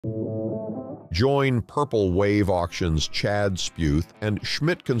Join Purple Wave Auction's Chad Sputh and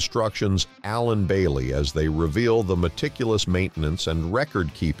Schmidt Construction's Alan Bailey as they reveal the meticulous maintenance and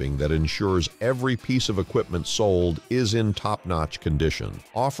record keeping that ensures every piece of equipment sold is in top-notch condition,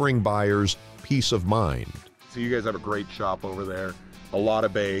 offering buyers peace of mind. So you guys have a great shop over there, a lot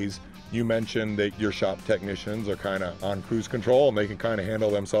of bays. You mentioned that your shop technicians are kind of on cruise control and they can kind of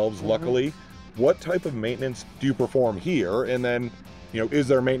handle themselves, luckily. What type of maintenance do you perform here? And then, is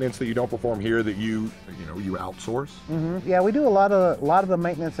there maintenance that you don't perform here that you outsource? Yeah, we do a lot of the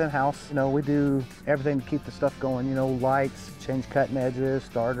maintenance in-house. We do everything to keep the stuff going. Lights, change cutting edges,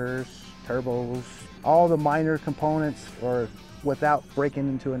 starters, turbos, all the minor components, or without breaking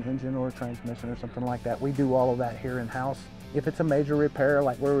into an engine or a transmission or something like that. We do all of that here in-house. If it's a major repair,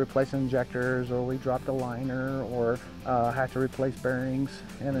 like we're replacing injectors, or we dropped a liner, or have to replace bearings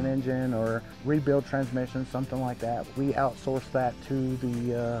in an engine, or rebuild transmissions, something like that, we outsource that to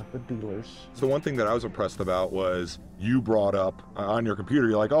the dealers. So one thing that I was impressed about was you brought up on your computer,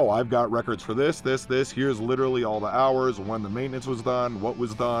 you're like, oh, I've got records for this. Here's literally all the hours, when the maintenance was done, what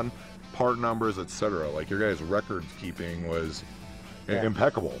was done, part numbers, etc. Like your guys' records keeping was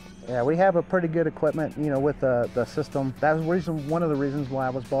impeccable. Yeah, we have a pretty good equipment, with the system. That was one of the reasons why I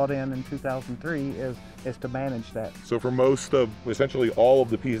was brought in 2003 is to manage that. So for most of, essentially all of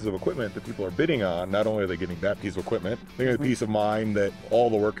the pieces of equipment that people are bidding on, not only are they getting that piece of equipment, they're getting the peace of mind that all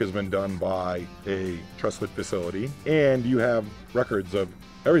the work has been done by a trusted facility, and you have records of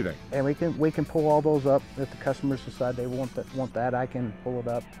everything. And we can pull all those up. If the customers decide they want that, I can pull it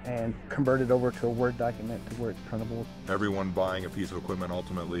up and convert it over to a Word document to where it's printable. Everyone buying a piece of equipment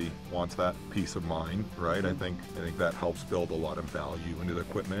ultimately wants that peace of mind, right? I think that helps build a lot of value into the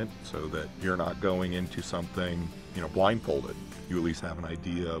equipment, so that you're not going into something blindfolded. You at least have an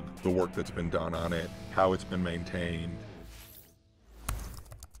idea of the work that's been done on it, how it's been maintained,